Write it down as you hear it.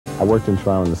I worked in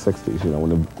Toronto in the 60s, you know,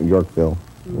 when the Yorkville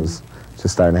was just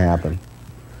starting to happen.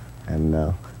 And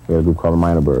we had a group called the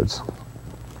Minor Birds.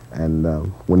 And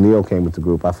when Neil came with the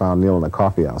group, I found Neil in a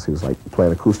coffee house. He was like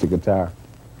playing acoustic guitar.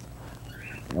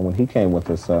 And when he came with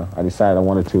us, I decided I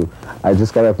wanted to. I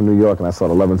just got up from New York and I saw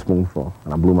the 11 Spoonful,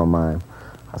 and I blew my mind.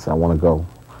 I said, I want to go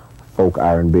folk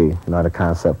R&B. You know, I had a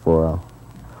concept for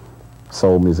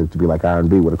soul music to be like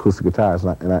R&B with acoustic guitars.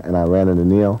 And I ran into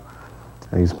Neil,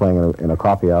 and he's playing in a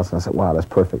coffee house, and I said, wow, that's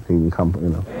perfect. He can come, you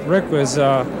know. Rick was,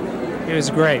 he was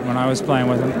great when I was playing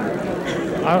with him.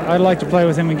 I'd like to play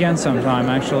with him again sometime,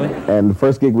 actually. And the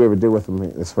first gig we ever did with him,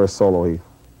 his first solo,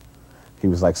 he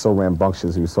was like so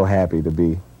rambunctious. He was so happy to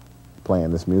be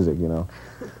playing this music, you know,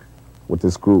 with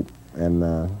this group. And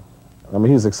I mean,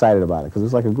 he was excited about it because it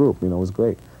was like a group, you know, it was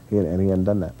great. And he hadn't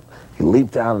done that. He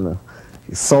leaped down and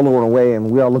he's soloing away,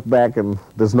 and we all look back and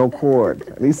there's no chord.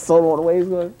 And he's soloing away, he's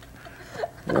going,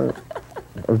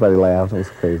 everybody laughed, it was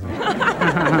crazy.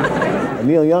 And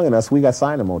Neil Young and us, we got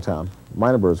signed to Motown.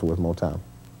 Minor Birds were with Motown.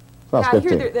 Yeah, I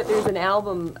hear that there's an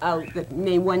album out that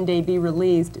may one day be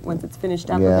released once it's finished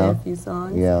up with a few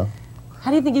songs. Yeah.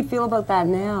 How do you think you'd feel about that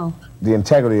now? The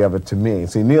integrity of it to me.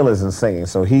 See, Neil isn't singing,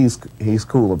 so he's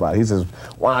cool about it. He says,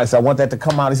 wow, I said, I want that to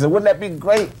come out. He said, wouldn't that be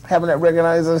great, having that record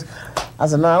out? He says, I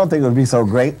said, no, I don't think it would be so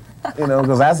great, you know,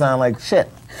 because I sound like shit.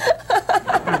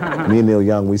 Me and Neil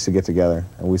Young, we used to get together,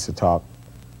 and we used to talk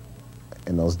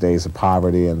in those days of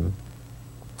poverty and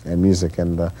music,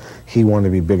 and he wanted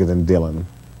to be bigger than Dylan.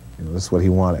 You know, this is what he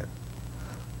wanted.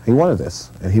 He wanted this,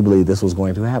 and he believed this was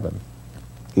going to happen.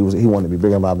 He wanted to be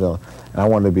bigger than Bob Dylan, and I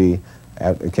wanted to be.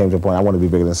 It came to a point I wanted to be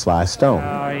bigger than Sly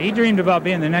Stone. He dreamed about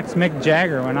being the next Mick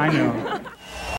Jagger when I knew him.